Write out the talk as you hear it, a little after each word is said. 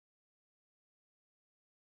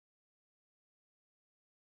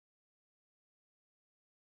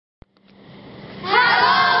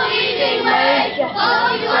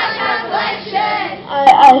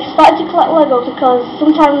I started to collect Lego because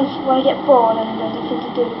sometimes when I get bored and there's nothing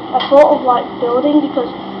to do, I thought of like building, because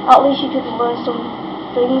at least you could learn some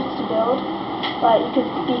things to build. Like you could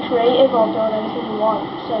be creative or build anything you want.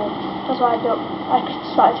 So that's why I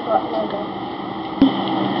started to collect Lego.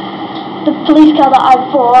 The police car that I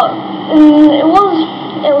bought, it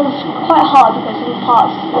was quite hard because in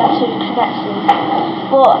parts you had to connect them.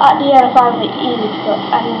 But at the end I found it easy to put,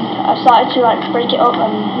 and I started to like break it up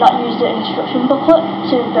and not use the instruction booklet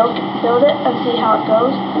to build it and see how it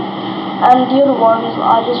goes. And the other ones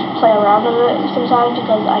I just play around with it sometimes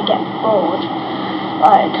because I get bored.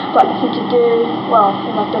 Like I've got nothing to do, well,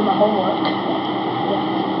 when I've done my homework. Yeah.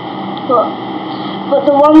 But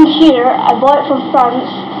the one here, I bought it from France,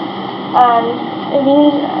 and it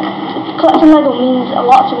means collecting Lego means a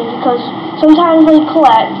lot to me, because sometimes when you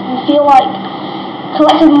collect, you feel like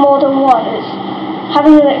collecting more than one. It's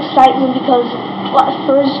having an excitement, because like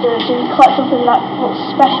for instance, if you collect something that looks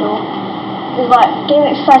special, it's like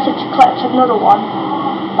getting excited to collect another one.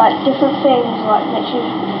 Like different things like makes you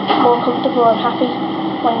more comfortable and happy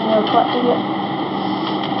when you're collecting it.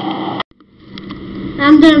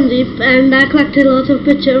 I'm Dhandeep, and I collected lots of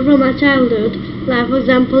pictures from my childhood. Like for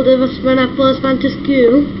example, there was when I first went to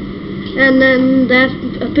school, and then there's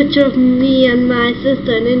a picture of me and my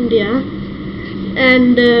sister in India,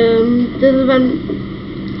 and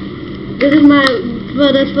this is my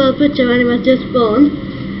brother's first picture when he was just born.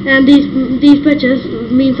 And these pictures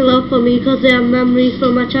means a lot for me because they are memories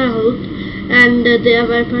from my childhood, and they are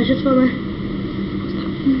very precious for me.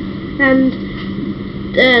 And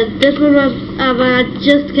this one was when I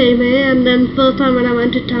just came here, and then first time when I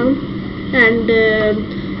went to town, and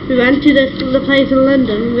we went to the place in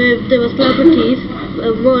London where there were celebrities,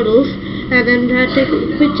 models, and then I had to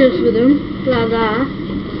take pictures with them, blah blah.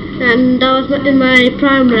 And that was in my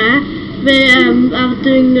primary, where I was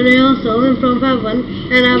doing the rehearsal in front of everyone,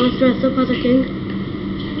 and I was dressed up as a king.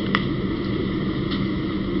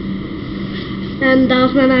 And that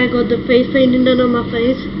was when I got the face painting done on my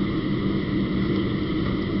face.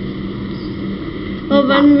 Or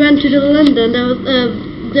when we went to London,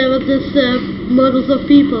 there was this models of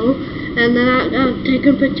people, and then I've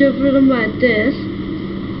taken pictures of them like this,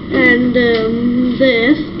 and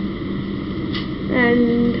this,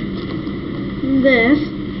 and this.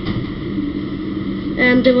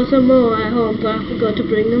 And there was some more at home, but I forgot to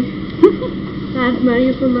bring them. I have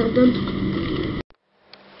many from London.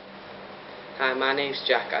 Hi, my name's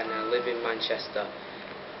Jack, and I live in Manchester.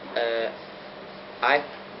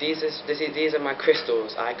 These are my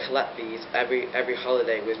crystals. I collect these every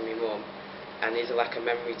holiday with my mum, and these are like a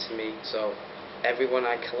memory to me. So every one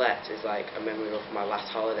I collect is like a memory of my last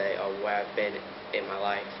holiday or where I've been in my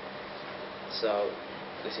life. So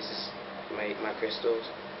this is just my crystals.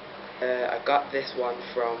 I got this one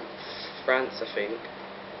from France, I think.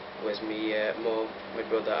 It was me mum, my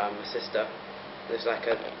brother and my sister. It was like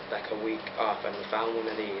a week off, and we found one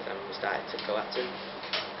of these and we started to collect them.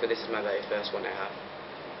 Because this is my very first one I have.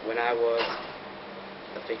 When I was,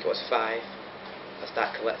 I think it was 5, I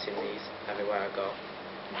started collecting these everywhere I go.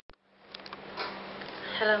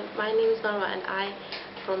 Hello, my name is Marwa, and I'm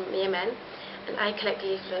from Yemen, and I collect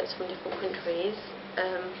leaflets from different countries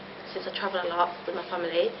since I travel a lot with my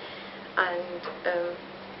family. And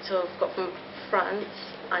so I've got from France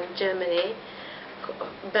and Germany,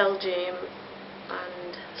 Belgium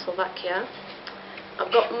and Slovakia.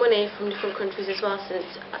 I've got money from different countries as well, since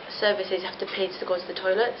services have to pay to go to the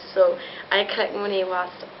toilets, so I collect money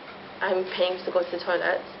whilst I'm paying to go to the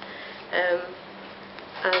toilets.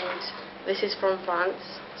 And this is from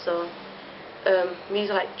France, so these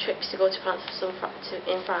are like trips to go to France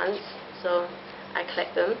in France, so I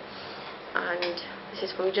collect them. And this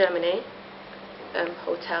is from Germany,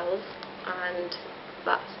 hotels, and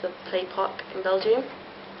that's the Play Park in Belgium.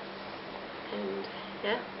 And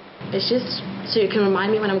yeah, it's just so it can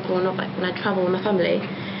remind me when I'm growing up, like when I travel with my family,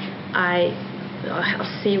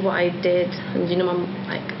 I'll see what I did, and you know,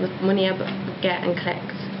 like the money I get and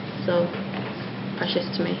collect, so precious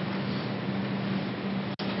to me.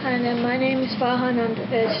 Hi there, my name is Farhan, and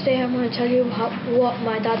today I'm going to tell you what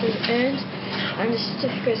my dad has earned and the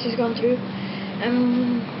certificates he's gone through.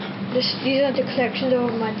 These are the collections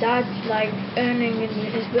of my dad, like earning in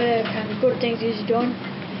his work and good things he's done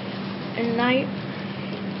in life.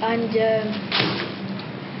 And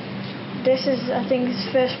this is, I think, his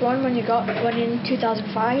first one when he got one in 2005,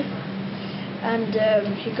 and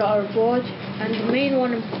he got a reward. And the main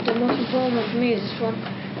one, the most important one for me, is this one.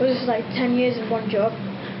 This is like 10 years in one job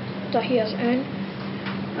that he has earned.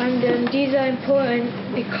 And these are important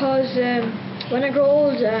because when I grow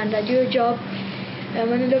older and I do a job, and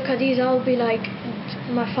when I look at these, I'll be like,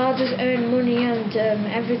 my father's earned money and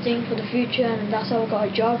everything for the future, and that's how I got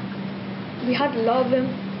a job. We had a lot of them,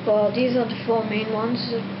 but these are the 4 main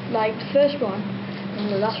ones, like the first one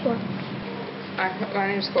and the last one. My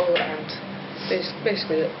name's Cole, and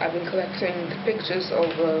basically I've been collecting pictures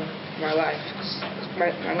over my life. My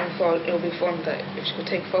mum thought it would be fun that if she could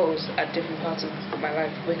take photos at different parts of my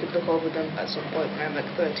life, we could look over them at some point when I'm like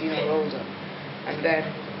 13 or older, and then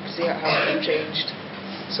see how they've changed.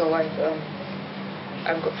 So like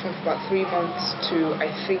I've got from about 3 months to, I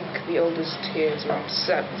think the oldest here is around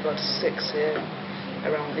 7, about 6 here,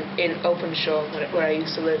 around in Openshaw, where I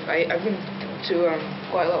used to live. I've been to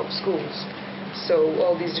quite a lot of schools, so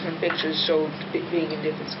all these different pictures showed being in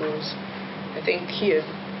different schools. I think here,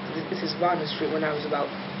 this is Varner Street, when I was about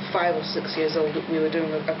 5 or 6 years old, we were doing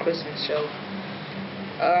a Christmas show.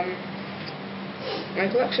 My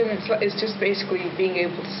collection is just basically being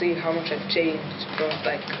able to see how much I've changed from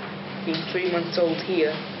like being 3 months old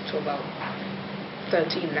here to about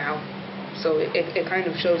 13 now. So it kind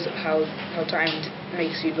of shows how time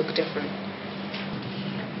makes you look different.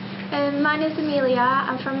 My name is Amelia,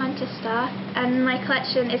 I'm from Manchester, and my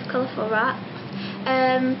collection is colourful rocks.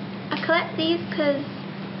 I collect these because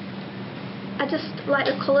I just like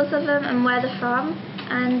the colours of them and where they're from,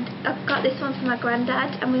 and I got this one from my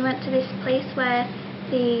granddad, and we went to this place where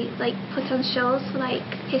they like put on shows for like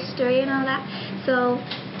history and all that, so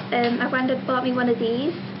my granddad bought me one of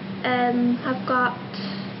these.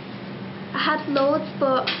 I had loads,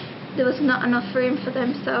 but there was not enough room for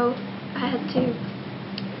them, so I had to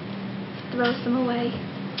throw some away.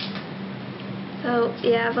 So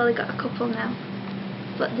yeah, I've only got a couple now,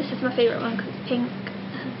 but this is my favourite one because it's pink.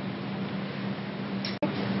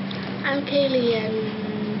 I'm Kaylee,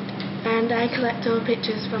 and I collect all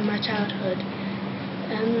pictures from my childhood.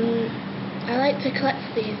 I like to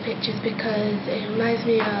collect these pictures because it reminds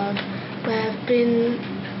me of where I've been.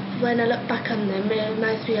 When I look back on them, it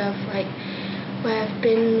reminds me of like where I've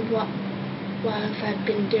been, what I've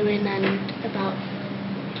been doing, and about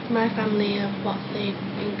my family, of what they've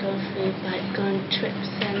been going through, like going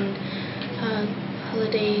trips and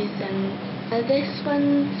holidays. And this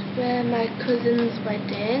one's where my cousin's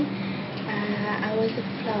wedding. I was a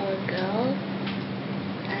flower girl,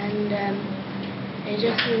 and it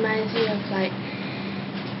just reminds me of like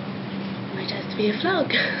my chance to be a flower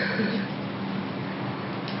girl.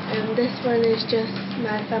 This one is just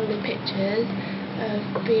my family pictures of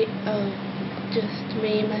just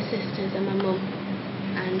me, my sisters and my mum,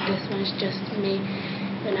 and this one's just me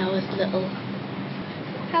when I was little.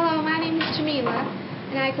 Hello, my name is Jamila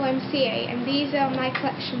and I go MCA, and these are my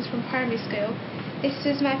collections from primary school. This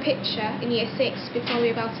is my picture in year 6 before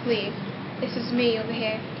we were about to leave. This is me over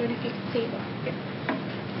here, I don't know if you can see that.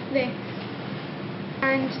 This.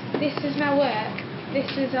 And this is my work.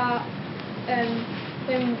 This is our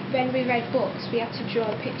when we read books, we had to draw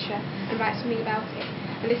a picture and write something about it.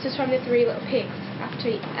 And this is from the 3 little pigs after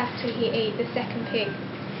he ate the second pig.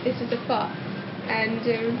 This is a fox, and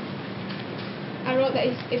I wrote that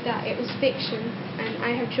it was fiction, and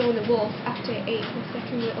I have drawn the wolf after it ate the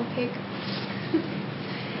second little pig.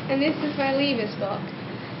 And this is my leavers book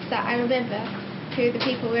that I remember who the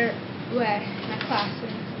people were in my class,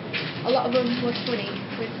 and a lot of them were funny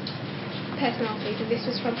with personalities. And this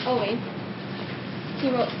was from Owen. He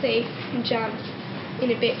wrote safe and jam in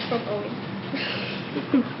a bit from Owen.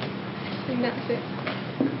 And that's it.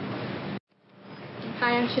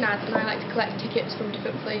 Hi, I'm Shanaz, and I like to collect tickets from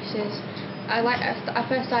different places. I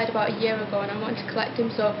first started about a year ago, and I wanted to collect them,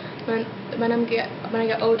 so when I get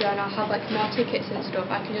older and I'll have like more tickets and stuff,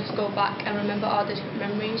 I can just go back and remember all the different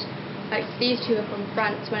memories. Like these 2 are from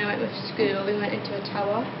France. When I went with school, we went into a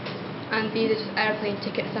tower, and these are just airplane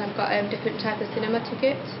tickets, and I've got different type of cinema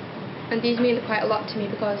tickets. And these mean quite a lot to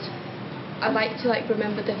me because I like to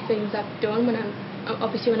remember the things I've done when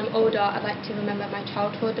obviously when I'm older. I like to remember my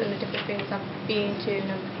childhood and the different things I've been to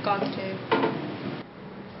and I've gone to.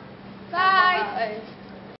 Bye!